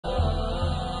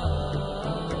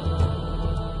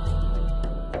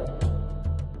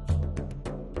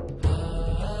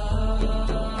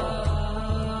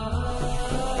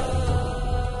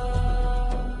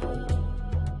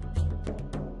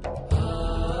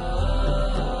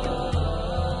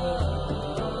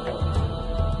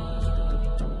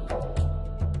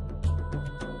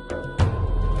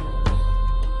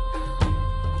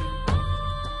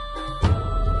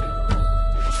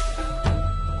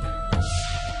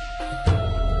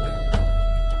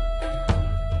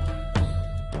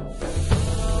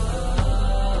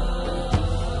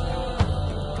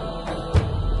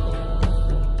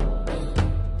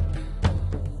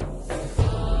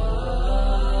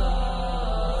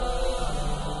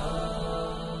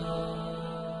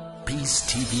Piece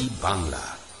TV Bangla,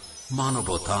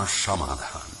 মানবতা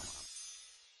সমাধান।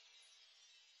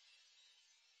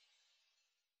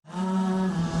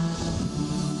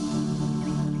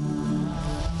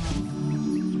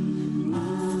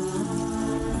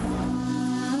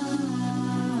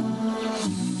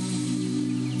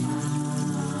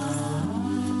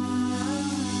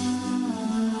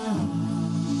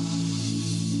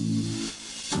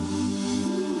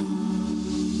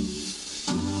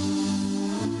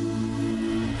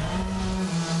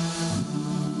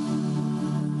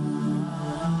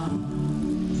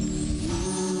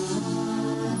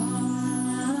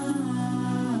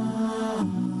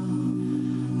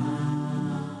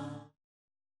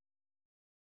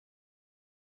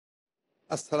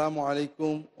 আসসালামু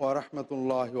আলাইকুম ওয়া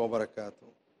রাহমাতুল্লাহি ওয়া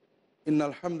বারাকাতুহু।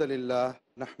 ইন্নাল হামদালিল্লাহ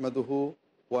নাহমাদুহু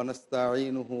ওয়া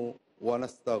নাস্তাঈনুহু ওয়া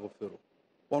নাস্তাগফিরুহু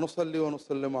ওয়া নুসাল্লি ওয়া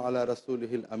নুসাল্লিমু আলা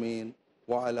রাসূলিহিল আমিন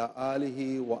ওয়া আলা আলিহি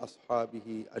ওয়া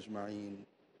আসহাবিহি আজমাইন।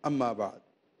 আম্মা বা'দ।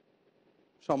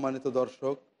 সম্মানিত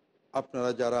দর্শক,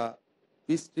 আপনারা যারা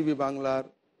পিস টিভি বাংলার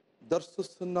দরসুস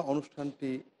সুন্নাহ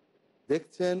অনুষ্ঠানটি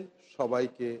দেখছেন,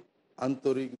 সবাইকে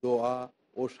আন্তরিক দোয়া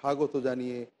ও স্বাগত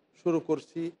জানিয়ে শুরু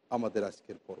করছি আমাদের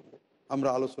আজকের পর্ব। আমরা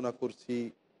আলোচনা করছি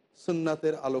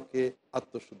সুন্নাতের আলোকে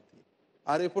আত্মশুদ্ধি।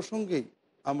 আর এ প্রসঙ্গেই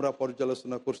আমরা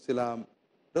পর্যালোচনা করছিলাম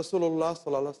রাসূলুল্লাহ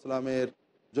সাল্লাল্লাহু আলাইহি সাল্লামের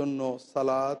জন্য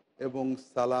সালাত এবং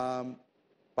সালাম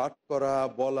পাঠ করা,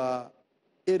 বলা,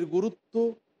 এর গুরুত্ব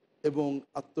এবং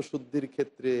আত্মশুদ্ধির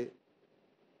ক্ষেত্রে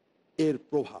এর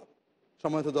প্রভাব।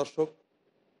 সম্মানিত দর্শক,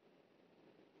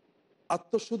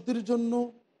 আত্মশুদ্ধির জন্য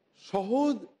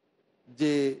সহজ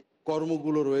যে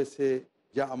কর্মগুলো রয়েছে,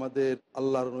 যা আমাদের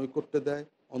আল্লাহর নৈকট্যে দেয়,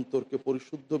 অন্তরকে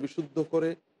পরিশুদ্ধ বিশুদ্ধ করে,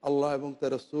 আল্লাহ এবং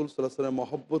তার রাসূল সাল্লাল্লাহু আলাইহি ওয়াসাল্লামের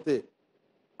মহব্বতে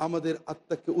আমাদের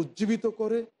আত্মাকে উজ্জীবিত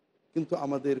করে, কিন্তু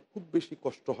আমাদের খুব বেশি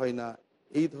কষ্ট হয় না।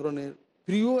 এই ধরনের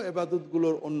প্রিয়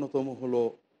ইবাদতগুলোর অন্যতম হলো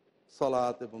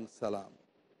সালাত এবং সালাম।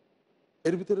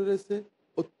 এর ভিতরে রয়েছে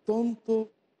অত্যন্ত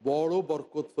বড়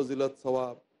বরকত, ফজিলত,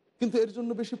 সওয়াব, কিন্তু এর জন্য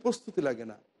বেশি প্রস্তুতি লাগে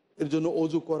না। এর জন্য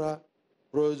অজু করা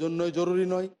প্রয়োজন নয়, জরুরি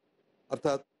নয়।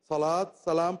 অর্থাৎ সালাত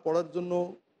সালাম পড়ার জন্য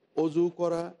অজু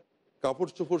করা,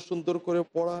 কাপড় চোপড় সুন্দর করে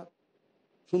পরা,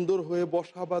 সুন্দর হয়ে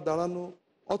বসা বা দাঁড়ানো,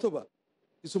 অথবা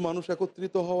কিছু মানুষ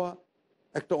একত্রিত হওয়া,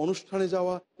 একটা অনুষ্ঠানে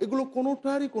যাওয়া, এগুলো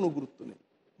কোনোটারই কোনো গুরুত্ব নেই।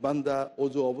 বান্দা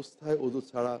অজু অবস্থায় অজু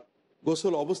ছাড়া,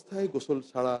 গোসল অবস্থায় গোসল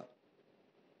ছাড়া,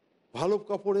 ভালো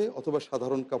কাপড়ে অথবা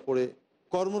সাধারণ কাপড়ে,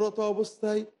 কর্মরত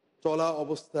অবস্থায়, চলা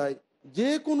অবস্থায়, যে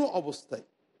কোনো অবস্থায়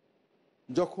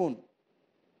যখন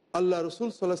আল্লাহ রসুল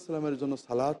সাল্লাল্লাহু আলাইহি সাল্লামের জন্য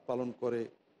সালাত পালন করে,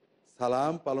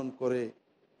 সালাম পালন করে,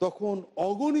 তখন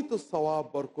অগণিত সওয়াব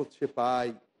বরকত সে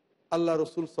পায়। আল্লাহ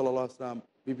রসুল সাল্লাল্লাহু আলাইহি সাল্লাম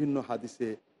বিভিন্ন হাদিসে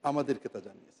আমাদেরকে তা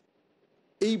জানিয়েছে।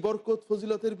 এই বরকত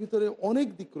ফজিলতের ভিতরে অনেক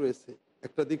দিক রয়েছে।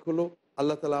 একটা দিক হলো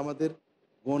আল্লাহ তাআলা আমাদের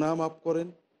গুনাহ মাফ করেন,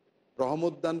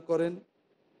 রহমত দান করেন,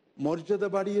 মর্যাদা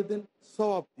বাড়িয়ে দেন,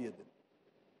 সওয়াব দিয়ে দেন।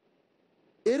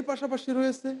 এর পাশাপাশি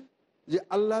রয়েছে যে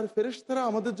আল্লাহর ফেরেশতারা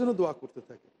আমাদের জন্য দোয়া করতে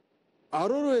থাকে।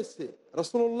 আরও রয়েছে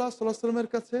রাসূলুল্লাহ সাল্লাল্লাহু আলাইহি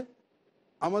ওয়াসাল্লামের কাছে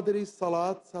আমাদের এই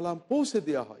সালাত সালাম পৌঁছে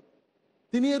দেওয়া হয়,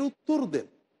 তিনি এর উত্তর দেন।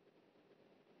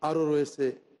 আরও রয়েছে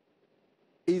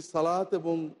এই সালাত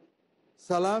এবং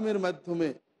সালামের মাধ্যমে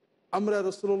আমরা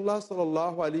রাসূলুল্লাহ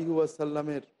সাল্লাল্লাহু আলাইহি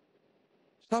ওয়াসাল্লামের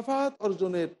শাফাআত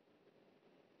অর্জনের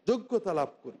যোগ্যতা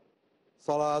লাভ করি।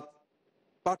 সালাত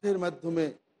পাঠের মাধ্যমে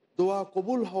দোয়া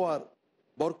কবুল হওয়ার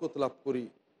বরকত লাভ করি,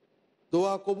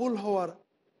 দোয়া কবুল হওয়ার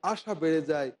আশা বেড়ে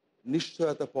যায়,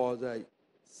 নিশ্চয়তা পাওয়া যায়।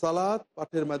 সালাত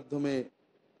পাঠের মাধ্যমে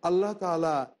আল্লাহ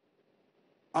তাআলা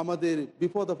আমাদের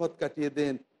বিপদ আপদ কাটিয়ে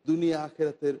দেন, দুনিয়া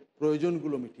আখেরাতের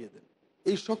প্রয়োজনগুলো মিটিয়ে দেন।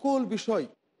 এই সকল বিষয়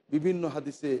বিভিন্ন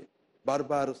হাদিসে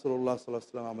বারবার রাসূলুল্লাহ সাল্লাল্লাহু আলাইহি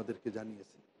ওয়াসাল্লাম আমাদেরকে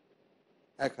জানিয়েছেন।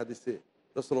 এক হাদিসে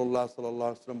রাসূলুল্লাহ সাল্লাল্লাহু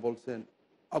আলাইহি ওয়াসাল্লাম বলছেন,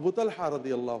 আবু তালহা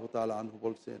রাদিয়াল্লাহু তাআলা আনহু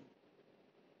বলছেন,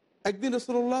 একদিন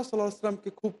রাসূলুল্লাহ সাল্লাল্লাহু আলাইহি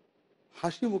ওয়াসাল্লামকে খুব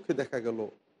হাসি মুখে দেখা গেল।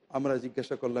 আমরা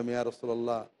জিজ্ঞাসা করলাম, ইয়া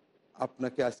রাসূলুল্লাহ,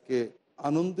 আপনাকে আজকে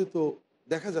আনন্দিত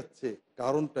দেখা যাচ্ছে,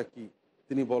 কারণটা কি?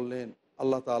 তিনি বললেন,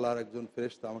 আল্লাহ তাআলার একজন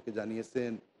ফেরেশতা আমাকে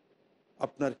জানিয়েছেন,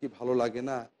 আপনার কি ভালো লাগে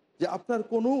না যে আপনার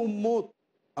কোনো উম্মত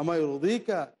আমায়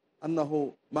রদিকা আন্নাহু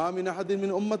মা মিন আহাদিন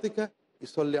মিন উম্মাতিকা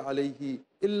ইসাল্লি আলাইহি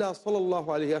ইল্লা সাল্লাল্লাহু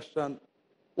আলাইহি আশরান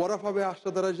ওয়া রাফা বি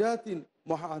আশরা দারাজাতিন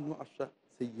মাহা আনহু আশরা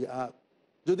সাইয়্যাত।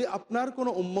 যদি আপনার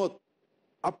কোনো উম্মত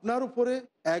আপনার উপরে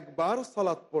একবার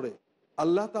সালাত পড়ে,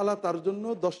 আল্লাহ তাআলা তার জন্য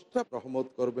 10টা রহমত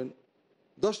করবেন,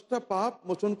 10টা পাপ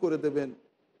মোচন করে দেবেন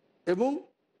এবং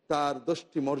তার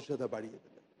 10টি মর্যাদা বাড়িয়ে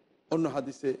দেবেন। অন্য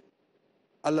হাদিসে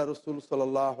আল্লাহ রসুল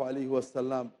সাল্লাল্লাহু আলাইহি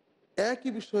ওয়াসাল্লাম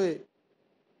একই বিষয়ে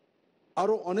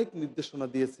আরও অনেক নির্দেশনা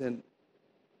দিয়েছেন।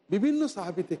 বিভিন্ন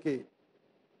সাহাবী থেকে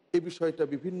এই বিষয়টা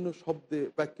বিভিন্ন শব্দে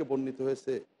বাক্যে বর্ণিত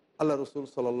হয়েছে। আল্লাহ রসুল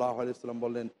সাল্লাহ আলি সাল্লাম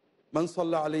বললেন, মান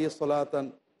সাল্লাহ আলাইহি সালাতান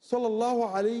সাল্লাহ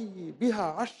আলাইহি বিহা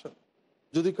আশরান,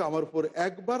 যদি কেউ আমার উপর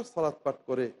একবার সালাত পাঠ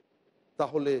করে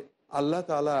তাহলে আল্লাহ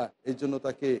তাআলা এই জন্য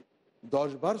তাকে 10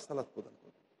 বার সালাত প্রদান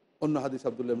করে। অন্য হাদিস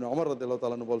আব্দুল্লাহ ইবনে ওমর রাদিয়াল্লাহু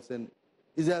তাআলা আনহু বলছেন,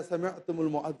 ইজা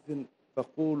সামি'তুমুল মুআযযিন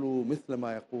ফাকুলু মিসলা মা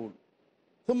ইয়াকুল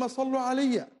সুম্মা সাল্লু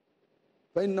আলাইয়া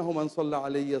ফাইন্নাহু মান সাল্লা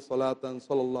আলাইয়া সালাতান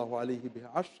সাল্লাল্লাহু আলাইহি বিহা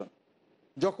আশরান।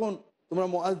 যখন তোমরা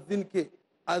মুআযযিনকে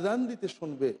আযান দিতে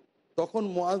শুনবে তখন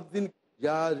মুআযযিন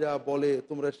যা যা বলে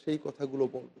তোমরা সেই কথাগুলো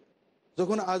বলবে।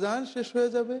 যখন আযান শেষ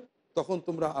হয়ে যাবে তখন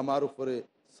তোমরা আমার উপরে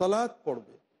সালাত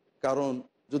পড়বে। কারণ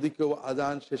যদি কেউ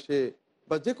আযান শেষে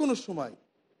বা যে কোনো সময়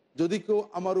যদি কেউ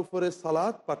আমার উপরে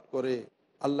সালাত পাঠ করে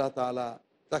আল্লাহ তাআলা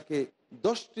তাকে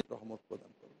 10টি রহমত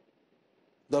প্রদান করবে।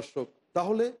 দর্শক,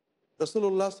 তাহলে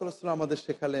রাসূলুল্লাহ সাল্লাল্লাহু আলাইহি ওয়াসাল্লাম আমাদের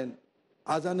শেখালেন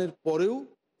আযানের পরেও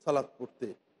সালাত পড়তে।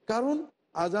 কারণ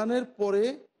আযানের পরে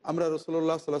আমরা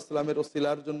রাসূলুল্লাহ সাল্লাল্লাহু আলাইহি ওয়াসাল্লামের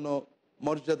ওসিলার জন্য,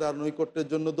 মর্যাদার নৈকট্যের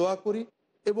জন্য দোয়া করি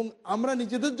এবং আমরা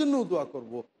নিজেদের জন্যও দোয়া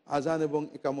করব। আযান এবং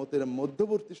ইকামতের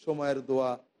মধ্যবর্তী সময়ের দোয়া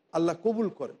আল্লাহ কবুল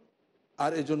করেন।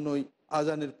 আর এজন্যই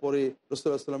আযানের পরে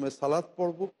রাসূলুল্লাহ সাল্লাল্লাহু আলাইহি ওয়াসাল্লামের সালাত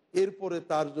পড়ব, এরপরে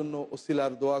তার জন্য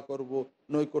ওসিলার দোয়া করব,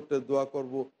 নৈকট্যের দোয়া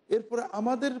করব, এরপরে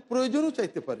আমাদের প্রয়োজনও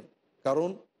চাইতে পারি। কারণ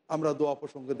আমরা দোয়া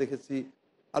প্রসঙ্গে দেখেছি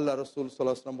আল্লাহ রসুল সাল্লাল্লাহু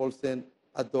আলাইহি ওয়াসাল্লাম বলছেন,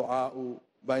 আদ-দুআউ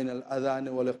বাইনাল আযান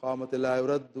ওয়াল ইকামাতি লা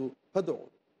ইউরাদ্দু ফাদউ।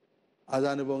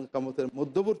 আযান এবং ইকামতের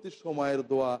মধ্যবর্তী সময়ের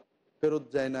দোয়া ফেরত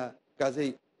যায় না,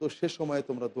 কাজেই তো সে সময়ে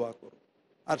তোমরা দোয়া করো।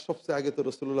 আর সবচেয়ে আগে তো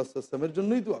রাসূলুল্লাহ সাল্লাল্লাহু আলাইহি ওয়াসাল্লামের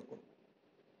জন্যই দোয়া করো।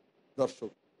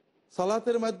 দর্শক,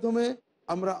 সালাতের মাধ্যমে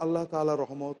আমরা আল্লাহ তাআলার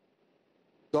রহমত,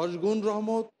 10 গুণ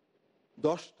রহমত,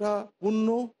 10টা পুণ্য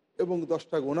এবং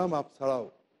 10টা গুনাহ মাফ ছাড়াও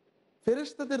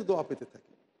ফেরেশতাদের দোয়া পেতে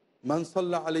থাকি। মান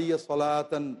সাল্লা আলাইয়া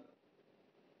সালাতান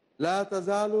লা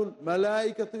তাজালুল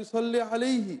মালাইকাতু ইউসাল্লি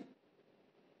আলাইহি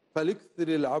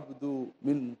ফালিকসিরিল আবদু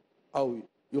মিন আও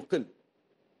ইউকিল।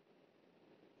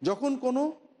 যখন কোনো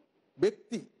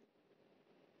ব্যক্তি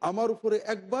আমার উপরে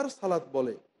একবার সালাত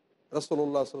বলে,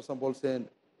 রাসূলুল্লাহ সাল্লাল্লাহু আলাইহি ওয়াসাল্লাম বলছেন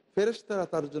ফেরেশতারা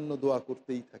তার জন্য দোয়া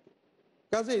করতেই থাকে।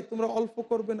 কাজেই তোমরা অল্প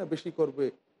করবে না বেশি করবে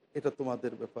এটা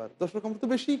তোমাদের ব্যাপার। দর্শক, আমরা তো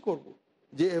বেশিই করব।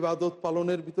 যে ইবাদত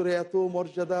পালনের ভিতরে এত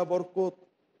মর্যাদা বরকত,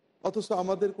 অথচ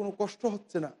আমাদের কোনো কষ্ট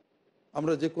হচ্ছে না।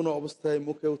 আমরা যে কোনো অবস্থায়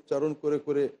মুখে উচ্চারণ করে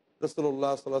করে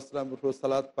রাসূলুল্লাহ সাল্লাল্লাহু আলাইহি ওয়াসাল্লামের উপর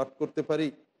সালাত পাঠ করতে পারি।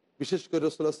 বিশেষ করে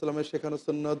রাসূলুল্লাহ সাল্লাল্লাহু আলাইহি ওয়াসাল্লামের শেখানো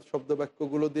সুন্নাত শব্দ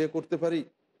বাক্যগুলো দিয়ে করতে পারি,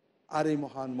 আর এই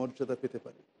মহান মর্যাদা পেতে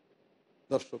পারি।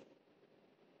 দর্শক,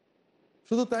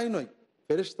 শুধু তাই নয়,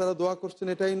 ফেরেশতারা দোয়া করছেন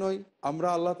এটাই নয়, আমরা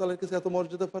আল্লাহ তাআলার কাছে এত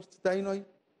মর্যাদা পাচ্ছি তাই নয়,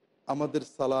 আমাদের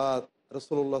সালাত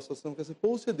রাসূলুল্লাহ সাল্লাল্লাহু আলাইহি ওয়াসাল্লামের কাছে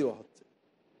পৌঁছে দেওয়া হচ্ছে।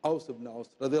 আউস ইবনে আউস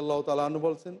রাদিয়াল্লাহু তাআলা আনহু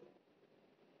বলছেন,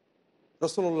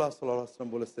 রাসূলুল্লাহ সাল্লাল্লাহু আলাইহি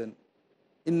ওয়াসাল্লাম বলেছেন,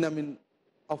 ইন্না মিন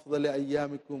আফদালি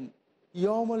আইয়ামিকুম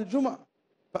ইয়াউমুল জুমআহ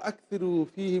ফাআকসিরু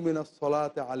ফীহি মিনাস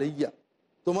সালাতি আলাইয়া।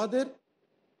 তোমাদের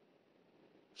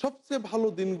সবচেয়ে ভালো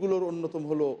দিনগুলোর অন্যতম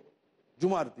হলো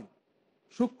জুমার দিন,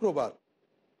 শুক্রবার।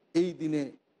 এই দিনে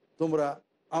তোমরা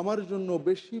আমার জন্য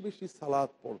বেশি বেশি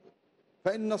সালাত পড়বে।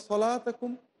 ফাইন্না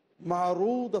সালাতাকুম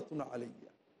মারুদাতুন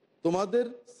আলাইয়া, তোমাদের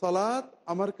সালাত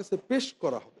আমার কাছে পেশ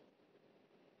করা হবে।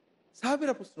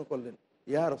 সাহাবীরা প্রশ্ন করলেন,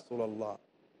 ইয়া রাসূলুল্লাহ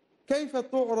কাইফা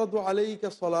তু'রাদু আলাইকা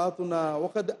সালাতুনা ওয়া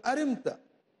কাদ আরিমতা,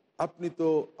 আপনি তো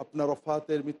আপনার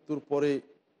ওফাতের মৃত্যুর পরে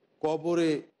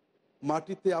কবরে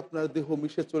মাটিতে আপনার দেহ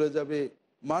মিশে চলে যাবে,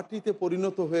 মাটিতে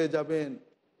পরিণত হয়ে যাবেন,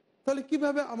 তাহলে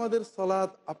কিভাবে আমাদের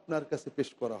সালাত আপনার কাছে পেশ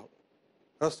করা হবে?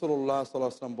 রাসূলুল্লাহ সাল্লাল্লাহু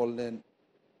আলাইহি ওয়াসাল্লাম বললেন,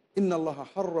 ইন্নাল্লাহা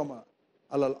হাররামা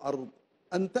আলাল আরদ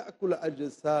আন তা'কুলা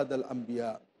আজসাদাল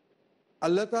আম্বিয়া।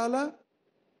 আল্লাহ তাআলা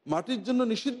মাটির জন্য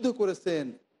নিষিদ্ধ করেছেন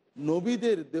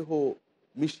নবীদের দেহ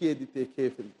মিশিয়ে দিতে,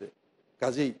 খেয়ে ফেলতে।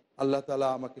 কাজেই আল্লাহ তাআলা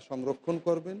আমাকে সংরক্ষণ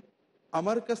করবেন,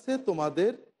 আমার কাছে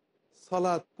তোমাদের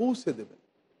সালাত পৌঁছে দেবেন।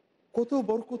 কত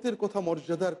বরকতের কথা,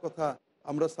 মর্যাদার কথা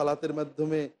আমরা সালাতের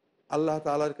মাধ্যমে আল্লাহ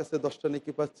তাআলার কাছে 10টা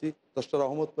নেকি পাচ্ছি, 10টা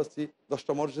রহমত পাচ্ছি,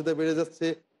 10টা মর্যাদা বেড়ে যাচ্ছে।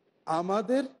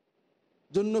 আমাদের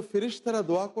জন্য ফেরেশতারা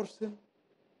দোয়া করছেন,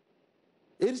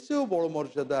 এর চেয়েও বড়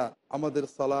মর্যাদা আমাদের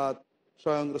সালাত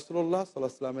স্বয়ং রাসূলুল্লাহ সাল্লাল্লাহু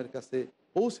আলাইহি ওয়াসাল্লামের কাছে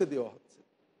পৌঁছে দেওয়া হচ্ছে।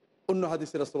 অন্য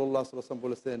হাদিসে রাসূলুল্লাহ সাল্লাল্লাহু আলাইহি ওয়াসাল্লাম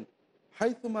বলেছেন,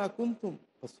 হাইতুমা কুনতুম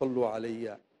ফাসাল্লু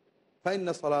আলাইয়া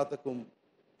ফাইন্না সালাতাকুম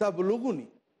তাবলুগুনি।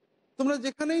 তোমরা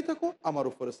যেখানেই থাকো আমার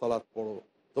উপরে সালাত পড়ো,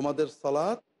 তোমাদের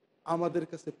সালাত আমাদের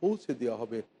কাছে পৌঁছে দেওয়া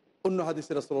হবে। অন্য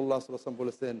হাদিসে রাসূলুল্লাহ সাল্লাল্লাহু আলাইহি ওয়াসাল্লাম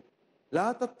বলেছেন, লা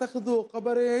তাত্তাখিযু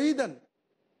কবরি ঈদান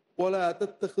ওয়া লা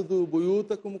তাত্তাখিযু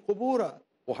বুয়ুতাকুম কুবুরা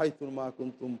ওয়া হাইতুমা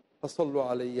কুনতুম ফাসাল্লু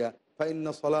আলাইয়া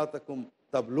ফাইন্না সালাতাকুম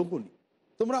তাবলুগুনি।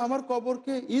 তোমরা আমার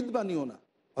কবরকে ঈদ বানিও না,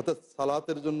 অর্থাৎ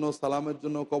সালাতের জন্য, সালামের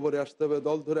জন্য কবরে আসতে হবে,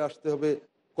 দল ধরে আসতে হবে,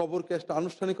 কবরকে একটা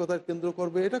আনুষ্ঠানিকতার কেন্দ্র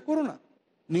করবে, এটা করো না।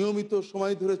 নিয়মিত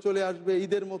সময় ধরে চলে আসবে,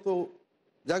 ঈদের মতো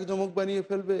জাঁকজমক বানিয়ে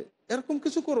ফেলবে, এরকম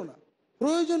কিছু করো না,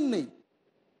 প্রয়োজন নেই।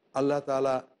 আল্লাহ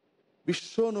তাআলা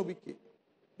বিশ্ব নবীকে,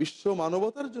 বিশ্ব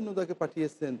মানবতার জন্য তাকে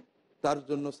পাঠিয়েছেন, তার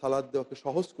জন্য সালাত দেওয়াকে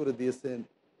সহজ করে দিয়েছেন।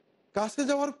 কাছে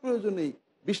যাওয়ার প্রয়োজন নেই,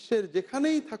 বিশ্বের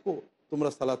যেখানেই থাকো তোমরা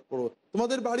সালাত পড়ো।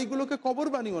 তোমাদের বাড়িগুলোকে কবর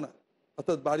বানিও না,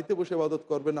 অর্থাৎ বাড়িতে বসে ইবাদত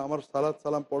করবে না, আমার সালাত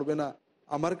সালাম পড়বে না,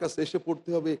 আমার কাছে এসে পড়তে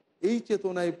হবে, এই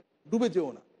চেতনায় ডুবে যেও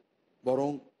না। বরং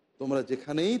তোমরা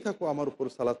যেখানেই থাকো আমার উপর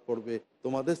সালাত পড়বে,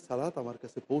 তোমাদের সালাত আমার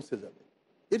কাছে পৌঁছে যাবে।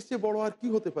 এর চেয়ে বড় আর কি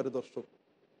হতে পারে দর্শক?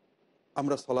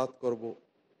 আমরা সালাত করব,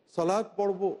 সালাত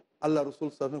পড়ব, আল্লাহ রসুল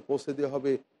সাল্লাল্লাহু আলাইহি ওয়াসাল্লাম পৌঁছে দেওয়া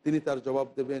হবে, তিনি তার জবাব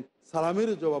দেবেন,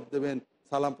 সালামেরও জবাব দেবেন।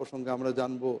 সালাম প্রসঙ্গে আমরা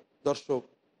জানবো। দর্শক,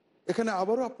 এখানে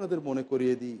আবারও আপনাদের মনে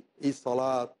করিয়ে দিই, এই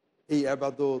সালাত, এই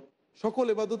আবাদত সকল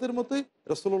ইবাদতের মতোই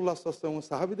রাসূলুল্লাহ সাল্লাল্লাহু আলাইহি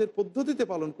ওয়াসাল্লাম সাহাবীদের পদ্ধতিতে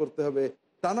পালন করতে হবে।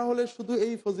 তা না হলে শুধু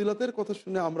এই ফজিলতের কথা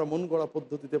শুনে আমরা মন গড়া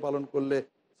পদ্ধতিতে পালন করলে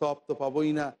সওয়াব তো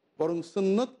পাবোই না, বরং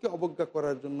সুন্নতকে অবজ্ঞা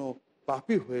করার জন্য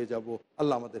পাপী হয়ে যাব।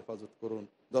 আল্লাহ আমাদের হেফাজত করুন।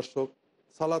 দর্শক,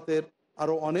 সালাতের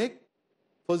আরও অনেক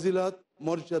ফজিলত,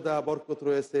 মর্যাদা, বরকত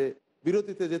রয়েছে।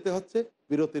 বিরতিতে যেতে হচ্ছে,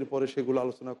 বিরতির পরে সেগুলো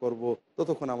আলোচনা করব।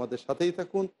 ততক্ষণ আমাদের সাথেই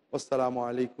থাকুন। আসসালামু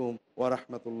আলাইকুম ওয়া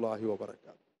রাহমাতুল্লাহি ওয়া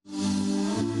বারাকাতুহু।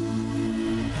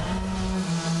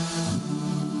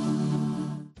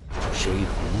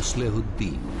 শেখ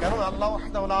মুসলিহুদ্দিন। কারণ আল্লাহ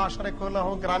ওয়াহদাহু লা শারীকা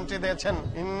লাহু গ্যারান্টি দিয়েছেন,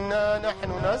 ইন্না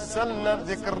নাহনু নাযালনা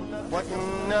যিকর ওয়া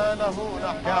ইন্না লাহু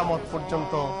কিয়ামত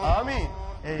পর্যন্ত আমি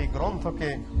এই গ্রন্থকে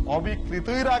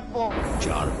অবিকৃতই রাখবো,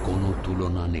 যার কোনো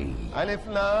তুলনা নেই। আলিফ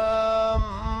লাম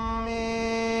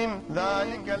মিম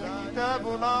যালিকাল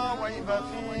কিতাবু লা রাইবা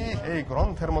ফীহ, এই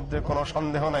গ্রন্থের মধ্যে কোনো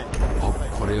সন্দেহ নাই।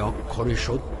 অক্ষরে অক্ষরে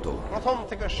সত্য, প্রথম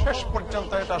থেকে শেষ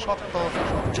পর্যন্ত এটা সত্য।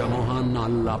 যা মহান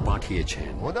আল্লাহ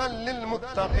পাঠিয়েছেন হুদাল লিল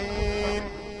মুত্তাকিন,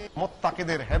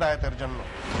 মুত্তাকিদের হেদায়েতের জন্য।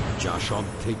 যা সব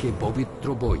থেকে পবিত্র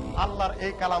বই। আল্লাহর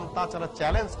এই কালাম তাছাড়া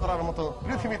চ্যালেঞ্জ করার মতো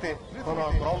পৃথিবীতে কোনো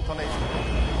গ্রন্থ নেই।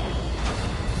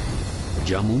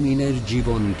 যা মুমিনের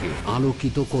জীবনকে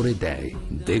আলোকিত করে দেয়।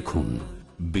 দেখুন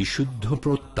বিশুদ্ধ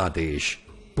প্রত্যাদেশ,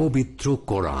 পবিত্র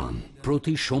কোরআন,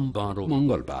 প্রতি সোমবার ও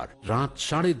মঙ্গলবার রাত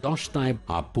 10:30টায়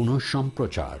বা পুনঃ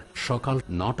সম্প্রচার সকাল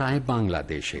 9টায়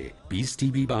বাংলাদেশে পিস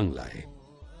টিভি বাংলায়।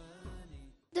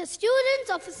 The students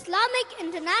of Islamic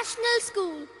International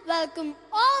School welcome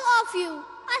all of you.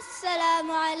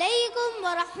 Assalamu alaikum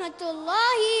wa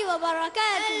rahmatullahi wa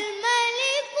barakatuh.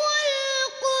 Al-Malikul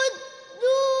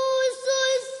Quddus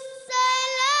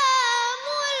As-Salamul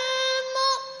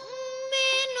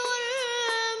Mu'minul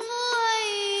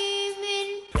Muhaymin.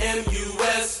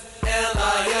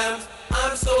 MUSLIM,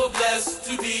 I'm so blessed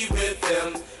to be with them.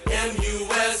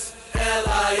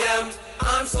 MUSLIM,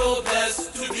 I'm so blessed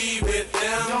to be with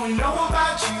them. Don't know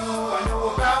about you, I know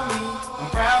about me. I'm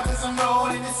proud cause I'm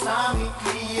rolling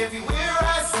Islamically. Everywhere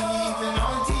I see, even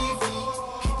on TV,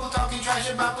 people talking trash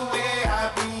about the way I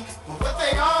be. But what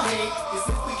they all hate is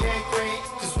if we get great,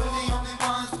 cause we're the only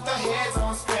ones with our heads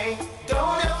on straight.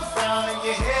 Don't ever frown in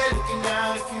your head looking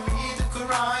down. If you read the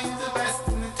Quran, you're the best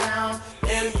in the town.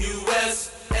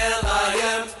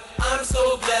 MUSLIM, I'm so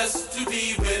blessed to be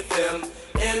with them.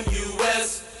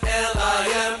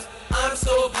 MUSLIM, I'm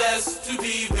so blessed to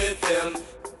be with them.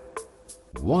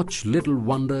 Watch Little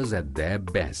Wonders at their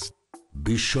best.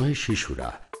 বিস্ময় শিশুরা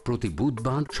প্রতি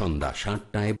বুধবার সন্ধ্যা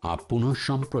 7টায় বা পুনঃ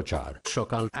সম্প্রচার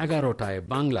সকাল 11টায়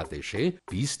বাংলাদেশে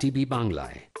piece TV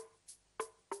বাংলায়।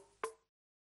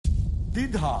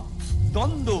 দ্বিধা,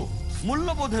 দ্বন্দ্ব,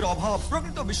 মূল্যবোধের অভাব,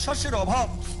 প্রকৃত বিশ্বাসের অভাব,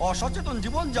 অসচেতন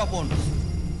জীবনযাপন,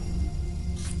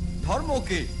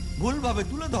 ধর্মকে ভুলভাবে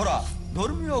তুলে ধরা,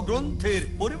 ধর্মীয় গ্রন্থের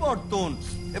পরিবর্তন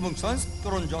এবং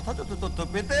সংস্করণ যথাযথ তথ্য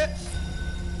পেতে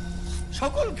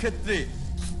সকল ক্ষেত্রে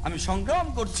আমি সংগ্রাম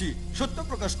করছি সত্য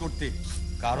প্রকাশ করতে,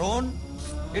 কারণ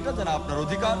এটা যেন আপনার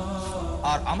অধিকার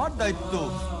আর আমার দায়িত্ব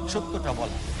সত্যটা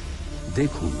বলা।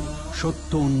 দেখুন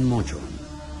সত্য উন্মোচন,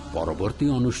 পরবর্তী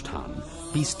অনুষ্ঠান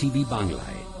পিস টিভি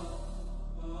বাংলায়।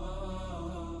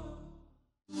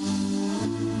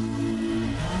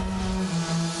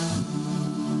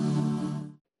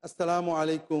 আসসালামু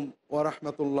আলাইকুম ওয়া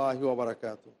রাহমাতুল্লাহি ওয়া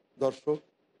বারাকাতুহু। দর্শক,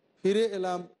 ফিরে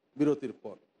এলাম বিরতির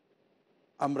পর।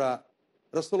 আমরা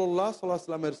রাসূলুল্লাহ সাল্লাল্লাহু আলাইহি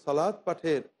ওয়াসাল্লামের সালাত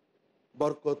পাঠের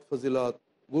বরকত, ফজিলত,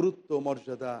 গুরুত্ব,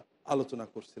 মর্যাদা আলোচনা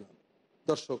করছিলাম।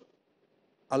 দর্শক,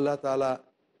 আল্লাহ তাআলা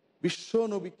বিশ্ব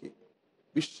নবীকে,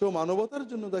 বিশ্ব মানবতার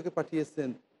জন্য তাকে পাঠিয়েছেন,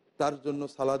 তার জন্য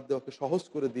সালাত দেওয়াকে সহজ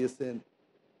করে দিয়েছেন।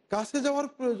 কাছে যাওয়ার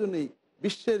প্রয়োজন নেই,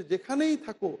 বিশ্বের যেখানেই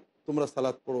থাকো তোমরা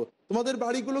সালাত পড়ো। তোমাদের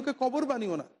বাড়িগুলোকে কবর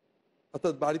বানিও না,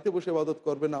 অর্থাৎ বাড়িতে বসে ইবাদত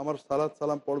করবে না, আমার সালাত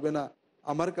সালাম পড়বে না,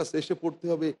 আমার কাছে এসে পড়তে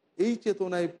হবে, এই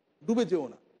চেতনায় ডুবে যেও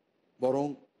না। বরং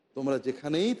তোমরা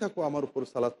যেখানেই থাকো আমার উপর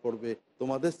সালাত পড়বে,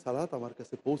 তোমাদের সালাত আমার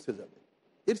কাছে পৌঁছে যাবে।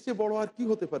 এর চেয়ে বড় আর কি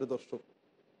হতে পারে দর্শক?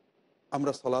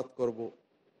 আমরা সালাত করব,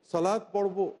 সালাত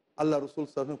পড়ব, আল্লাহ রসুল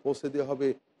সাল্লাল্লাহু পৌঁছে দেওয়া হবে,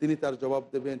 তিনি তার জবাব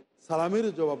দেবেন,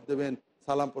 সালামেরও জবাব দেবেন।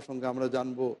 সালাম প্রসঙ্গে আমরা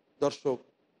জানব। দর্শক,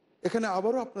 এখানে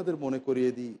আবারও আপনাদের মনে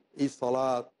করিয়ে দিই, এই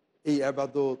সালাত, এই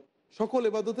আবাদত সকল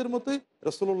ইবাদতের মতোই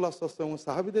রাসূলুল্লাহ সাল্লাল্লাহু আলাইহি ওয়াসাল্লাম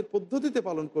সাহাবীদের পদ্ধতিতে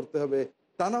পালন করতে হবে।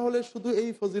 তা না হলে শুধু এই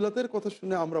ফজিলতের কথা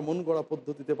শুনে আমরা মন গড়া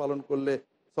পদ্ধতিতে পালন করলে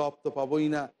সওয়াব তো পাবই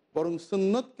না, বরং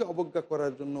সুন্নতকে অবজ্ঞা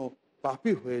করার জন্য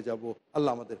পাপী হয়ে যাব।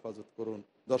 আল্লাহ আমাদের হেফাজত করুন।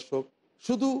 দর্শক,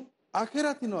 শুধু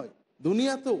আখিরাতই নয়,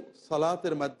 দুনিয়াতেও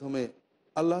সালাতের মাধ্যমে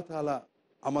আল্লাহ তাআলা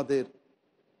আমাদের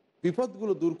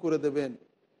বিপদগুলো দূর করে দেবেন,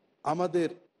 আমাদের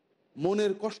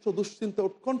মনের কষ্ট, দুশ্চিন্তা,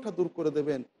 উৎকণ্ঠা দূর করে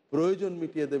দেবেন, প্রয়োজন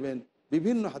মিটিয়ে দেবেন।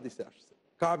 বিভিন্ন হাদিসে আসছে।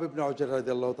 কাব ইবনে উজরা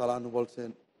রাদিয়াল্লাহু তাআলা আনহু বলছেন,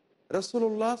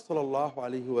 রাসূলুল্লাহ সাল্লাল্লাহু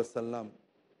আলাইহি ওয়াসাল্লাম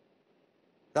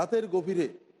রাতের গভীরে,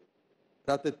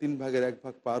 রাতের 3 ভাগের 1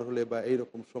 ভাগ পার হলে বা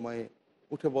এইরকম সময়ে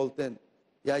উঠে বলতেন,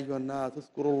 ইয়া আইয়ুহান নাস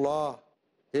উযকুরুল্লাহ,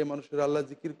 হে মানুষেরা আল্লাহ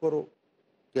জিকির করো,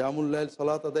 কিয়ামুল লাইল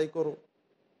সালাত আদায় করো,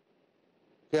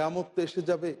 কিয়ামত তো এসে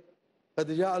যাবে, কাদ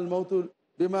জাআল মাউতু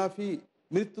বিমা ফি,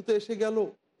 মৃত্যু তো এসে গেল,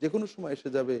 যে কোনো সময় এসে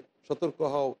যাবে, সতর্ক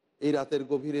হও, এই রাতের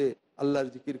গভীরে আল্লাহর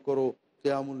জিকির করো,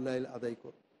 কিয়ামুল লাইল আদায়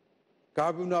করো।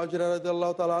 কাব ইবনে উজরা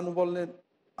রাদিয়াল্লাহু তাআলা আনহু বললেন,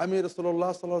 আমি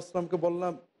রাসূলুল্লাহ সাল্লাল্লাহু আলাইহি ওয়াসাল্লামকে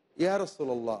বললাম, ইয়া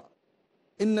রাসূলুল্লাহ,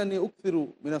 ইন্নানি উকসিরু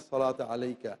মিনাস সালাতি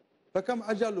আলাইকা ফাকাম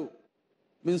আজালু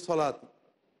মিন সালাতি,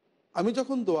 আমি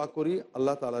যখন দোয়া করি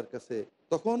আল্লাহ তাআলার কাছে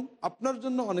তখন আপনার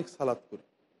জন্য অনেক সালাত করি।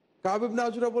 কাব ইবনে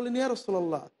উজরা বলেন, ইয়া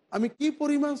রাসূলুল্লাহ, আমি কি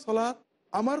পরিমাণ সালাত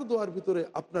আমার দোয়ার ভিতরে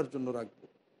আপনার জন্য রাখবো?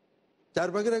 4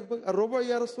 ভাগের 1 ভাগ। আর রবা,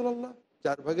 ইয়া রাসূলুল্লাহ,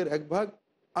 4 ভাগের 1 ভাগ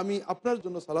আমি আপনার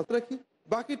জন্য সালাত রাখি,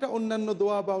 বাকিটা অন্যান্য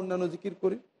দোয়া বা অন্যান্য জিকির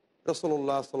করি।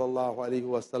 রাসূলুল্লাহ সাল্লাল্লাহু আলাইহি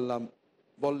ওয়াসাল্লাম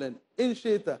বললেন, ইন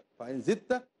শি'তা ফা ইন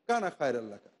জিদতা কানা খায়রাল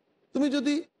লাকা, তুমি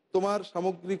যদি তোমার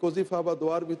সামগ্রিক ওজিফা বা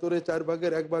দোয়ার ভিতরে 4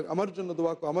 ভাগের 1 ভাগ আমার জন্য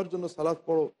দোয়া করো, আমার জন্য সালাত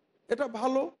পড়ো, এটা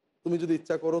ভালো, তুমি যদি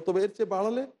ইচ্ছা করো, তবে এর চেয়ে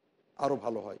বাড়ালে আরও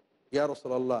ভালো হয়। ইয়া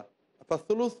রাসূলুল্লাহ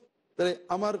ফাসলুস, তাহলে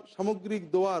আমার সামগ্রিক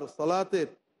দোয়ার সালাতের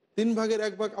 3 ভাগের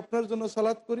 1 ভাগ আপনার জন্য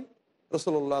সালাত করি।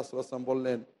 রাসূলুল্লাহ সাল্লাল্লাহু আলাইহি ওয়াসাল্লাম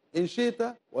বললেন, ইন শি'তা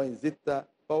ওয়া ইন জিদতা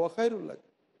ফাহুয়া খায়রুল লাক,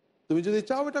 তুমি যদি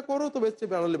চাও এটা করো, তবে এর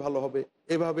চেয়ে বাড়ালে ভালো হবে।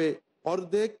 এভাবে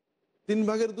অর্ধেক, 3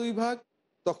 ভাগের 2 ভাগ।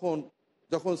 তখন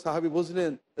যখন সাহাবী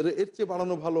বুঝলেন এর চেয়ে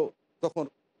বাড়ানো ভালো, তখন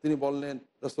তিনি বললেন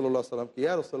রাসূলুল্লাহ সাল্লাল্লাহু আলাইহি ওয়াসাল্লামকে,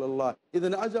 ইয়া রাসূলুল্লাহ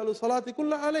ইদান আজআলু সালাতি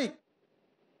কুল্লাহা আলাইক,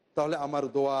 তাহলে আমার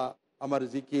দোয়া, আমার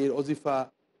জিকির, ওজিফা,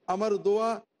 আমার দোয়া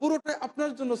পুরোটাই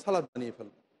আপনার জন্য সালাত বানিয়ে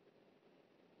ফেলব।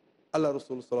 আল্লাহ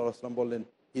রাসূল সাল্লাল্লাহু আলাইহি ওয়াসাল্লাম বললেন,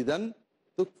 ইদান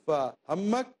তুকফা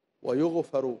হাম্মাক ওয়া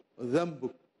ইউগফারু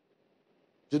যামবুক,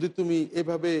 যদি তুমি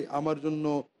এভাবে আমার জন্য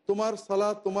তোমার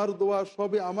সালাত, তোমার দোয়া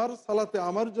সবে আমার সালাতে,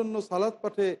 আমার জন্য সালাত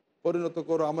পাঠে পরিণত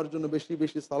করো, আমার জন্য বেশি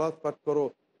বেশি সালাত পাঠ করো,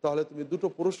 তাহলে তুমি 2টো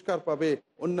পুরস্কার পাবে।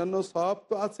 অন্যান্য সওয়াব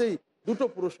তো আছেই, 2টো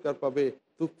পুরস্কার পাবে।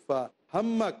 তুকফা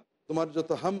হাম্মাক, তোমার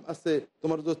যত হাম আছে,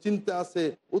 তোমার যত চিন্তা আছে,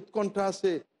 উৎকণ্ঠা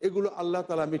আছে, এগুলো আল্লাহ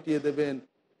তাআলা মিটিয়ে দেবেন।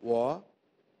 ওয়া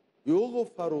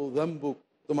ইউগফারু যামবুক,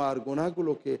 তোমার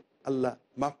গুনাহগুলোকে আল্লাহ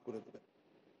মাফ করে দেবেন।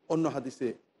 অন্য হাদিসে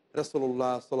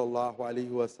রাসূলুল্লাহ সাল্লাল্লাহু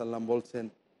আলাইহি ওয়াসাল্লাম বলছেন,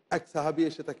 এক সাহাবী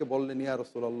এসে তাকে বললেন, ইয়া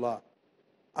রাসূলুল্লাহ,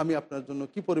 আমি আপনার জন্য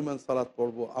কি পরিমাণ সালাত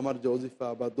পড়বো, আমার যে ওজিফা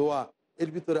বা দোয়া এর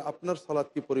ভিতরে আপনার সালাত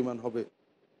কি পরিমাণ হবে?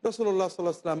 রাসূলুল্লাহ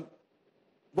সাল্লাল্লাহু আলাইহি ওয়াসাল্লাম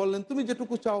বললেন, তুমি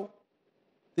যেটুকু চাও।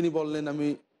 তিনি বললেন, আমি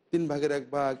 3 ভাগের 1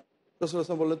 ভাগ। রাসূলুল্লাহ সাল্লাল্লাহু আলাইহি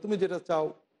ওয়াসাল্লাম বললেন, তুমি যেটা চাও।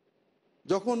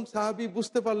 যখন সাহাবী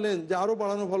বুঝতে পারলেন যে আরও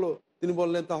বাড়ানো ভালো, তিনি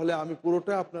বললেন, তাহলে আমি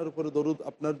পুরোটা আপনার উপরে দরুদ,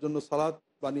 আপনার জন্য সালাত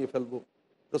বানিয়ে ফেলবো।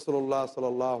 রাসূলুল্লাহ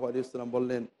সাল্লাল্লাহু আলাইহি ওয়াসাল্লাম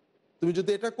বললেন, তুমি যদি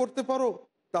এটা করতে পারো,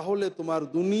 তাহলে তোমার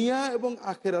দুনিয়া এবং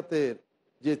আখিরাতের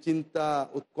যে চিন্তা,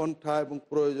 উৎকণ্ঠা এবং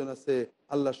প্রয়োজন আছে,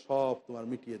 আল্লাহ সব তোমার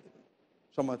মিটিয়ে দেবেন।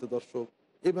 সম্মানিত দর্শক,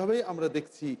 এভাবেই আমরা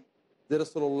দেখছি যে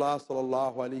রাসূলুল্লাহ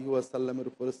সাল্লাল্লাহু আলাইহি ওয়াসাল্লামের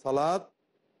উপরে সালাত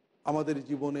আমাদের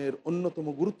জীবনের অন্যতম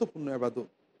গুরুত্বপূর্ণ ইবাদত,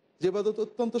 যে ইবাদত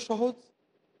অত্যন্ত সহজ,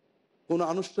 কোনো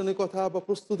আনুষ্ঠানিকতা বা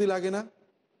প্রস্তুতি লাগে না।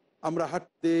 আমরা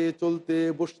হাঁটতে, চলতে,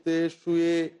 বসতে,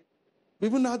 শুয়ে,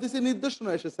 বিভিন্ন হাদিসে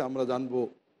নির্দেশনা এসেছে, আমরা জানবো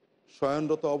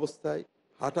শয়নরত অবস্থায়,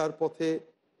 হাঁটার পথে,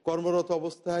 কর্মরত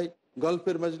অবস্থায়,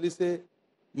 গল্পের মজলিসে,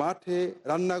 মাঠে,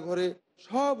 রান্নাঘরে,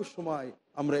 সব সময়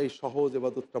আমরা এই সহজ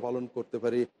ইবাদতটা পালন করতে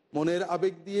পারি মনের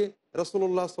আবেগ দিয়ে।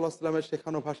 রাসূলুল্লাহ সাল্লাল্লাহু আলাইহি ওয়াসাল্লামের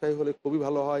শেখানো ভাষায় হলে খুবই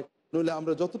ভালো হয়, নইলে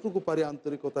আমরা যতটুকু পারি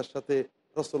আন্তরিকতার সাথে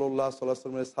রাসূলুল্লাহ সাল্লাল্লাহু আলাইহি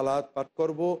ওয়াসাল্লামের সালাত পাঠ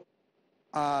করব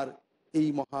আর এই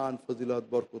মহান ফজিলত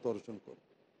বরকত অর্জন করব।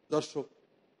 দর্শক,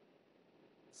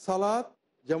 সালাত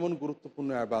যেমন গুরুত্বপূর্ণ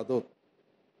ইবাদত,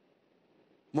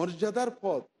 মর্যাদার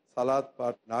পথ সালাত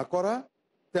পাঠ না করা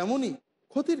তেমনই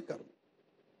ক্ষতির কারণ।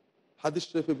 হাদিস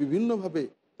শরীফে বিভিন্নভাবে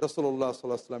রাসূলুল্লাহ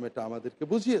সাল্লাল্লাহু আলাইহি ওয়াসাল্লাম এটা আমাদেরকে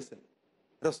বুঝিয়েছেন।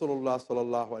 রাসূলুল্লাহ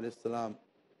সাল্লাল্লাহু আলাইহি ওয়াসাল্লাম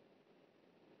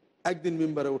একদিন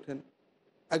মিম্বারে ওঠেন,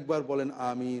 একবার বলেন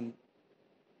আমিন,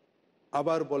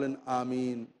 আবার বলেন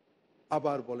আমিন,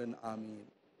 আবার বলেন আমিন।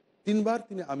 3 বার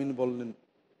তিনি আমিন বললেন।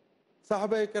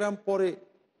 সাহাবায়ে কেরাম পরে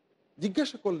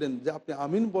জিজ্ঞাসা করলেন যে আপনি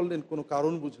আমিন বললেন, কোনো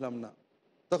কারণ বুঝলাম না।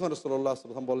 তখন রাসূলুল্লাহ সাল্লাল্লাহু আলাইহি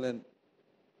ওয়াসাল্লাম বললেন,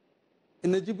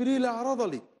 ইন্না জিবরিল আরাদ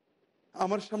আলী,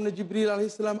 আমার সামনে জিবরিল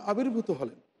আলাইহিস সালাম আবির্ভূত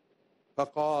হলেন।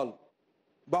 ফাকাল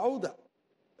বাউদা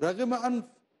রাগিমা আনফ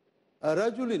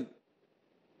রাজুলিন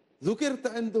যুকিরতা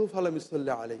ইনদাহু ফালাম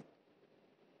ইসাল্লি আলাইহি,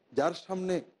 যার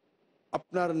সামনে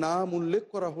আপনার নাম উল্লেখ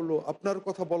করা হলো, আপনার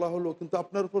কথা বলা হলো, কিন্তু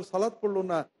আপনার উপর সালাত পড়লো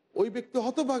না, ওই ব্যক্তি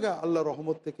হতভাগা, আল্লাহর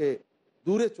রহমত থেকে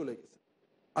দূরে চলে গেছে।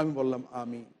 আমি বললাম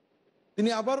আমিন। তিনি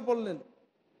আবার বললেন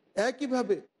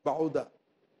একইভাবে বাউদা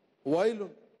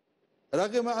ওয়াইলুন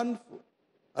রাগিমা আনফ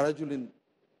রাজুলিন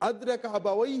আদরাকা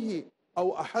আবাওয়াইহি আও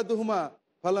আহাদুহুমা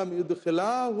ফালাম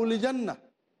ইউদখিলাহুল জান্নাহ,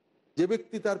 যে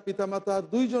ব্যক্তি তার পিতামাতা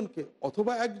দুইজনকে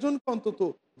অথবা একজনকে অন্তত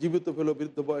জীবিত পেল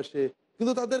বৃদ্ধ বয়সে,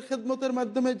 কিন্তু তাদের খেদমতের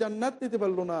মাধ্যমে জান্নাত নিতে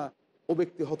পারলো না, ও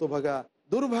ব্যক্তি হতভাগা,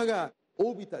 দুর্ভাগা, ও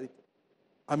বিতাড়িত।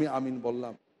 আমি আমিন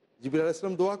বললাম। জিবরিল আলাইহিস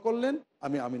সালাম দোয়া করলেন,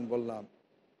 আমি আমিন বললাম।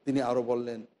 তিনি আরো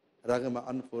বললেন রাগিমা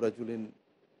আনফু রাজুলিন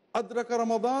আদরাকা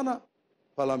রমাদানা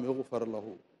ফালাম ইগফার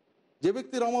লাহু, যে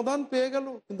ব্যক্তি রমাদান পেয়ে গেল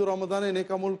কিন্তু রমাদানে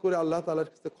নেকামল করে আল্লাহ তাআলার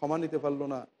কাছে ক্ষমা নিতে পারলো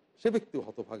না, সে ব্যক্তি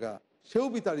হতভাগা, সেও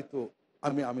বিতাড়িত।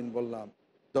 আমি আমিন বললাম।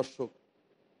 দর্শক,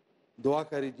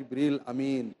 দোয়াকারী জিবরিল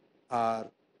আমিন, আর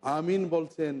আমিন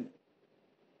বলছেন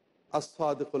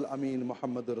আস-সাদিকুল আমিন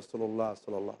মুহাম্মদুর রাসূলুল্লাহ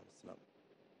সাল্লাল্লাহু আলাইহি ওয়াসাল্লাম।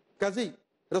 কাজেই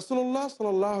রাসূলুল্লাহ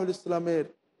সাল্লাল্লাহু আলাইহি ওয়াসাল্লামের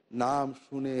নাম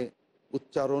শুনে,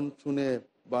 উচ্চারণ শুনে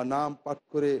বা নাম পাঠ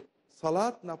করে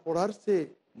সালাত না পড়ার চেয়ে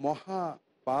মহা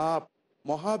পাপ,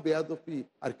 মহা বেয়াদবি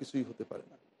আর কিছুই হতে পারে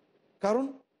না। কারণ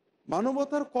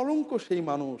মানবতার কলঙ্ক সেই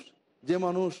মানুষ, যে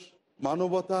মানুষ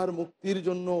মানবতার মুক্তির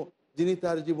জন্য যিনি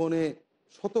তার জীবনে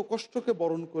শত কষ্টকে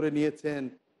বরণ করে নিয়েছেন,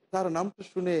 তার নামটা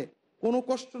শুনে কোনো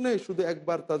কষ্ট নেই, শুধু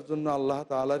একবার তার জন্য আল্লাহ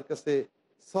তাআলার কাছে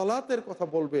সালাতের কথা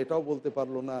বলবে, এটাও বলতে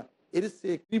পারলো না। এর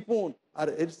চেয়ে কৃপণ আর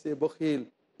এর চেয়ে বখিল,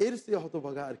 এর চেয়ে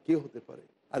হতভাগা আর কে হতে পারে?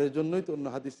 আর এর জন্যই তো অন্য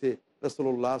হাদিসে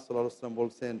রাসূলুল্লাহ সাল্লাল্লাহু আলাইহি ওয়াসাল্লাম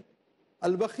বলছেন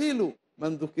আল বাখিলু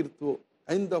মান যুকিরতু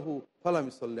ইনদাহু ফালাম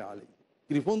ইসাল্লি আলাইহি,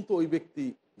 কৃপণ তো ওই ব্যক্তি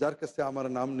যার কাছে আমার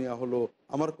নাম নেওয়া হলো,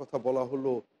 আমার কথা বলা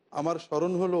হলো, আমার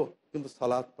স্মরণ হলো, কিন্তু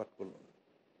সালাত পাঠ করলো না।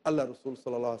 আল্লাহ রাসূল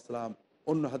সাল্লাল্লাহু আলাইহি ওয়াসাল্লাম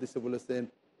অন্য হাদিসে বলেছেন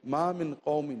মা মিন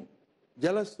কওমিন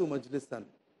জালাসু মাজলিসান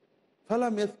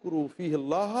ফালাম ইয়াযকুরু ফীহি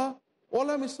আল্লাহ ওয়া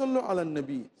লাম ইসাল্লু আলান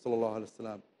নবী সাল্লাল্লাহু আলাইহি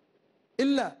ওয়াসাল্লাম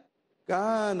ইল্লা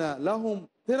কানা লাহুম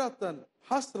তিরাতান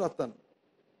হাসরাতান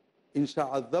ইনশা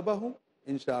আযাবাহুম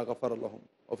ইনশা গাফারা লাহুম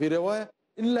ওয়া ফি রিওয়ায়া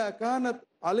ইল্লা কানাত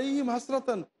আলাইহিম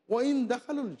হাসরাতান ওয়া ইন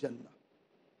দাখালুল জান্নাহ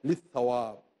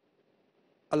লিথওয়াব।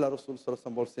 আল্লাহ রাসূল সাল্লাল্লাহু আলাইহি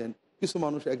ওয়াসাল্লাম বলেন কিছু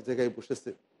মানুষ এক জায়গায়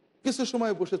বসেছে, কিছু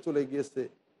সময় বসে চলে গিয়েছে,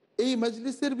 এই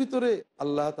মজলিসের ভিতরে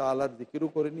আল্লাহ তাআলার জিকিরও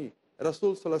করেনি,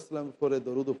 রাসূল সাল্লাল্লাহু আলাইহি ওয়াসাল্লামের উপরে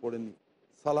দরুদও পড়েনি,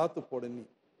 সালাতও পড়েনি।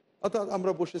 অর্থাৎ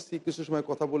আমরা বসেছি, কিছু সময়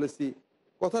কথা বলেছি,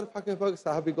 কথার ফাঁকে ফাঁকে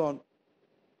সাহাবীগণ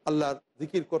আল্লাহর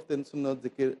জিকির করতেন, সুন্নাত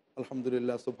জিকির,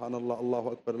 আলহামদুলিল্লাহ, সুবহানাল্লাহ, আল্লাহু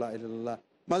আকবার, লা ইলাহা ইল্লাল্লাহ,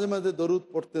 মাঝে মাঝে দরুদ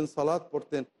পড়তেন, সালাত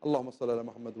পড়তেন, আল্লাহুম্মা সাল্লি আলা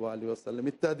মুহাম্মদ ওয়া আলিহি ওয়াসাল্লাম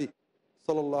ইত্যাদি,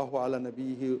 সাল্লাল্লাহু আলা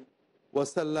নবিহি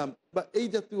ওয়াসাল্লাম, বা এই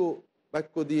জাতীয়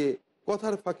বাক্য দিয়ে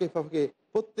কথার ফাঁকে ফাঁকে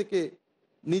প্রত্যেকে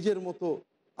নিজের মতো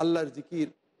আল্লাহর জিকির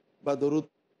বা দরুদ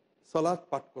সালাত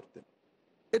পাঠ করতেন।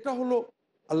 এটা হলো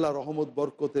আল্লাহ রহমত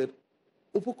বরকতের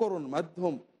উপকরণ,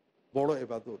 মাধ্যম, বড়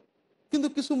ইবাদত। কিন্তু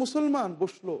কিছু মুসলমান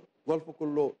বসলো, গল্প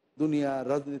করলো, দুনিয়া,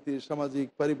 রাজনীতি, সামাজিক,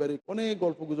 পারিবারিক অনেক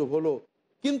গল্পগুজব হলো,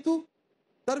 কিন্তু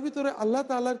তার ভিতরে আল্লাহ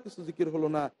তাআলার কিছু জিকির হলো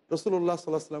না, রাসূলুল্লাহ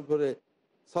সাল্লাল্লাহু আলাইহি ওয়াসাল্লাম করে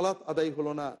সালাত আদায়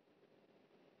হলো না।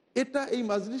 এটা, এই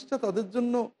মাজলিসটা তাদের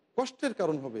জন্য কষ্টের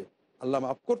কারণ হবে। আল্লাহ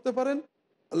মাফ করতে পারেন,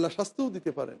 আল্লাহ শাস্তিও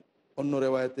দিতে পারেন। অন্য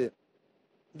রেওয়ায়েতে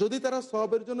যদি তারা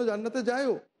সওয়াবের জন্য জান্নাতে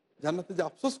যায়ও, জান্নাতে যে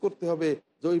আফসোস করতে হবে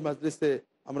যে ওই মাজলিসে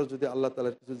আমরা যদি আল্লাহ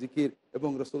তাআলার কিছু জিকির এবং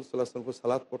রাসূল সাল্লাল্লাহু আলাইহি ওয়াসাল্লাম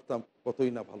সালাত পড়তাম,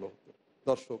 কতই না ভালো হতো।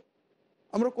 দর্শক,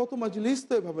 আমরা কত মাজলিস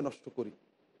তো এভাবে নষ্ট করি,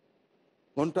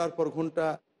 ঘন্টার পর ঘন্টা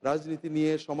রাজনীতি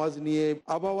নিয়ে, সমাজ নিয়ে,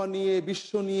 আবহাওয়া নিয়ে,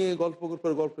 বিশ্ব নিয়ে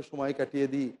গল্পের সময় কাটিয়ে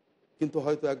দিই, কিন্তু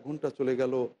হয়তো 1 ঘন্টা চলে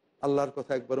গেল, আল্লাহর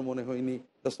কথা একবারও মনে হয়নি,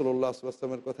 রাসূলুল্লাহ সাল্লাল্লাহু আলাইহি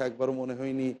ওয়াসাল্লামের কথা একবারও মনে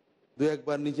হয়নি। 2-1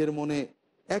 বার নিজের মনে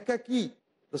একাকী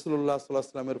রাসূলুল্লাহ সাল্লাল্লাহু আলাইহি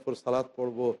ওয়াসাল্লামের উপর সালাত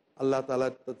পড়বো, আল্লাহ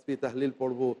তাআলার তাসবিহ তাহলিল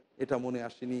পড়বো, এটা মনে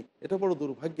আসেনি। এটা বড়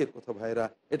দুর্ভাগ্যের কথা ভাইরা,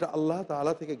 এটা আল্লাহ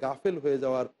তাআলা থেকে গাফেল হয়ে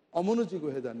যাওয়ার, অমনোযোগী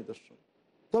হয়ে যাওয়ার নিদর্শন।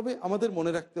 তবে আমাদের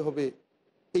মনে রাখতে হবে,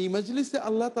 এই মজলিসে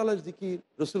আল্লাহ তাআলার জিকির,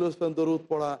 রাসূলুল্লাহ সাল্লাল্লাহু আলাইহি ওয়াসাল্লাম দরুদ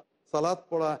পড়া, সালাত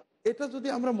পড়া, এটা যদি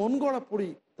আমরা মন গড়া পড়ি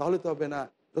তাহলে তো হবে না।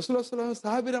 রাসূলুল্লাহ সাল্লাল্লাহু আলাইহি ওয়াসাল্লাম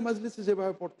সাহাবীরা মজলিসে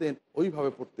যেভাবে পড়তেন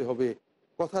ওইভাবে পড়তে হবে।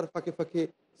 কথার ফাঁকে ফাঁকে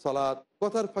সালাত,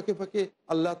 কথার ফাঁকে ফাঁকে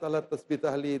আল্লাহ তাআলার তাসবিহ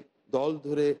তাহলিল দল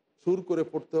ধরে সুর করে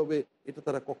পড়তে হবে, এটা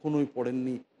তারা কখনোই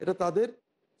পড়েননি। এটা তাদের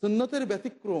সুন্নতের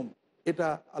ব্যতিক্রম, এটা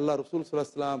আল্লাহ রাসূল সাল্লাল্লাহু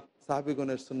আলাইহি ওয়াসাল্লাম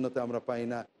সাহাবীগণের সুন্নতে আমরা পাই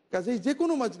না। কাজেই যে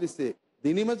কোনো মাজলিসে,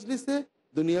 দিনী মাজলিসে,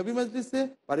 দুনিয়াবি মাজলিসে,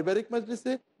 পারিবারিক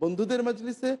মাজলিসে, বন্ধুদের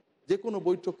মাজলিসে, যে কোনো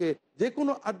বৈঠকে, যে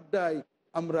কোনো আড্ডায়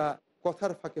আমরা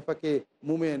কথার ফাঁকে ফাঁকে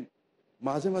মুমেন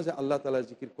মাঝে মাঝে আল্লাহ তাআলা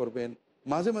জিকির করবেন,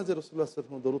 মাঝে মাঝে রাসূলুল্লাহ সাল্লাল্লাহু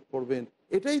আলাইহি ওয়াসাল্লাম দরুদ পড়বেন।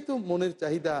 এটাই তো মনের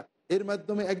চাহিদা। এর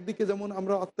মাধ্যমে একদিকে যেমন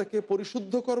আমরা আত্মাকে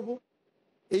পরিশুদ্ধ করব,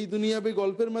 এই দুনিয়াবি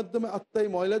গল্পের মাধ্যমে আত্মায়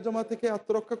ময়লা জমা থেকে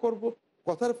আত্মরক্ষা করব,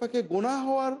 কথার ফাঁকে গুনাহ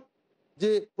হওয়ার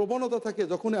যে প্রবণতা থাকে,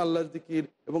 যখনই আল্লাহর জিকির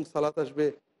এবং সালাত আসবে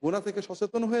গুনাহ থেকে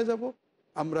সচেতন হয়ে যাব,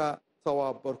 আমরা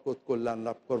সওয়াব, বরকত, কল্যাণ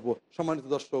লাভ করব। সম্মানিত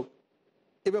দর্শক,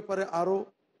 এ ব্যাপারে আরও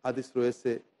হাদিস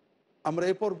রয়েছে, আমরা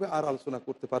এ পর্বে আর আলোচনা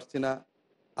করতে পারছি না।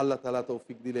 আল্লাহ তাআলা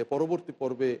তৌফিক দিলে পরবর্তী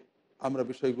পর্বে আমরা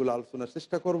বিষয়গুলো আলোচনার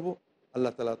চেষ্টা করব।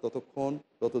 আল্লাহ তাআলা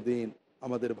ততদিন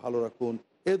আমাদের ভালো রাখুন,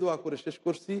 এ দোয়া করে শেষ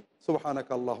করছি।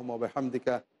 সুবহানাকা আল্লাহুম্মা ওয়া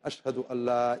বিহামদিকা আশহাদু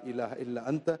আল্লা ইলাহা ইল্লা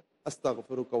আনতা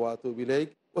আস্তাগফিরুকা ওয়া আতুবু ইলাইক।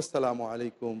 ওয়াসসালামু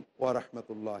আলাইকুম ওয়া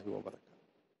রাহমাতুল্লাহি ওয়া বারাকাতুহু।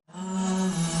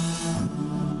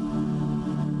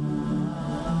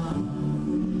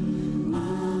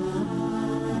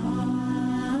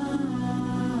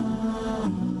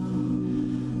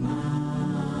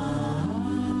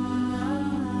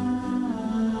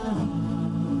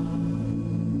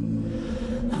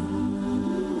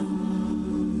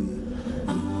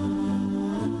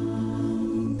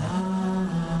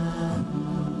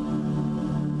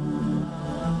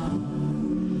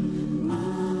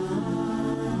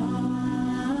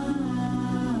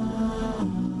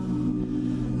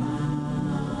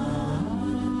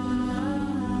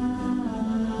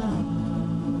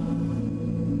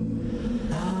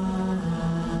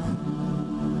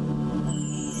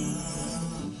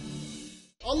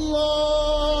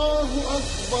 আল্লাহু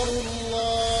আকবার,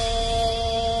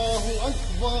 আল্লাহু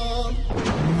আকবার।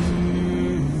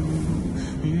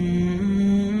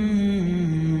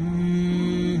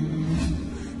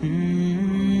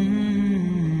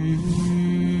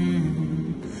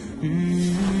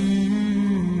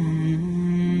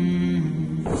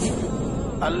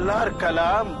 আল্লাহর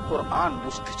কালাম কোরআন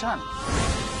বুঝতে চান?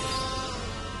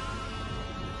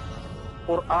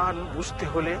 কোরআন বুঝতে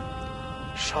হলে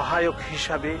সহায়ক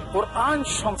হিসাবে কোরআন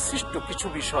সংশ্লিষ্ট কিছু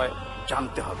বিষয়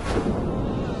জানতে হবে।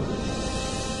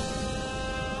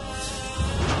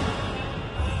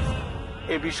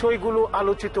 এই বিষয়গুলো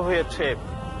আলোচিত হয়েছে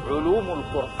উলুমুল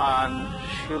কোরআন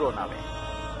শিরোনামে।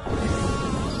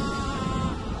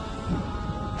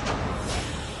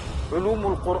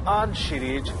 উলুমুল কোরআন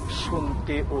সিরিজ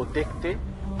শুনতে ও দেখতে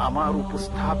আমার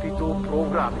উপস্থাপিত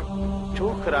প্রোগ্রামে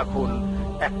চোখ রাখুন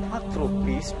একমাত্র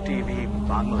পিস টিভি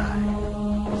বাংলায়।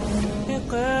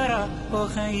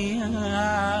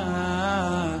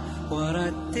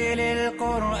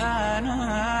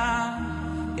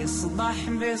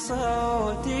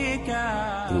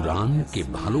 কুরআনকে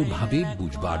ভালোভাবে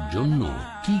বুঝবার জন্য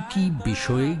কি কি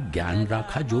বিষয়ে জ্ঞান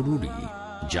রাখা জরুরি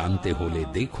জানতে হলে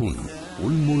দেখুন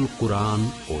উলমুল কুরআন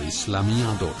ও ইসলামী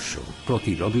আদর্শ,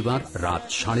 প্রতি রবিবার রাত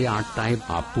 8:30টায়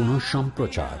বা পুনঃ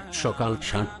সম্প্রচার সকাল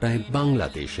 7টায়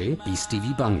বাংলাদেশে পিস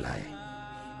টিভি বাংলায়।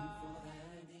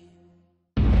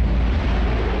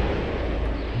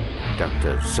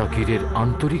 ডক্টর জাকিরের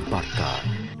আন্তরিক বার্তা,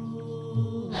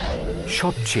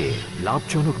 সবচেয়ে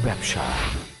লাভজনক ব্যবসা।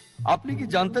 আপনি কি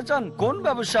জানতে চান কোন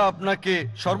ব্যবসা আপনাকে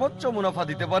সর্বোচ্চ মুনাফা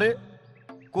দিতে পারে?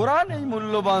 কোরআন এই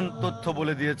মূল্যবান তথ্য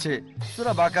বলে দিয়েছে।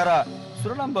 সূরা বাকারা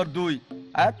সূরা নম্বর 2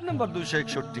 আয়াত নম্বর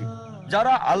 261।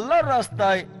 যারা আল্লাহর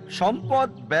রাস্তায় সম্পদ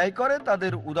ব্যয় করে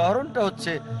তাদের উদাহরণটা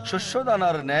হচ্ছে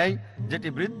শস্যদানার ন্যায়, যেটি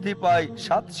বৃদ্ধি পায়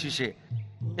 7 শীষে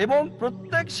এবং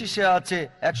প্রত্যেক শীষে আছে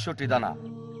 100টি দানা।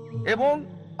 এবং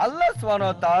আল্লাহ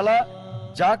সুবহানাহু ওয়া তাআলা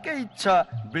যাকে ইচ্ছা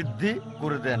বৃদ্ধি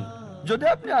করে দেন। যদি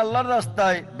আপনি আল্লাহর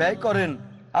রাস্তায় ব্যয় করেন,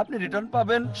 আপনি রিটার্ন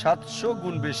পাবেন 700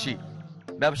 গুণ বেশি।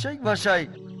 ব্যবসায়িক ভাষায়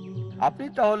আপনি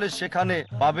তাহলে সেখানে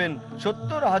পাবেন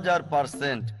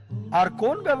 70,000%। আর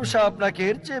কোন ব্যবসা আপনাকে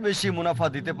এর চেয়ে বেশি মুনাফা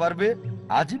দিতে পারবে?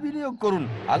 আজই বিনিয়োগ করুন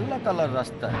আল্লাহ তাআলার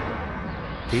রাস্তায়।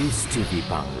 পিস টিভি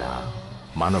বাংলা,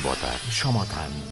 মানবতার সমাধান।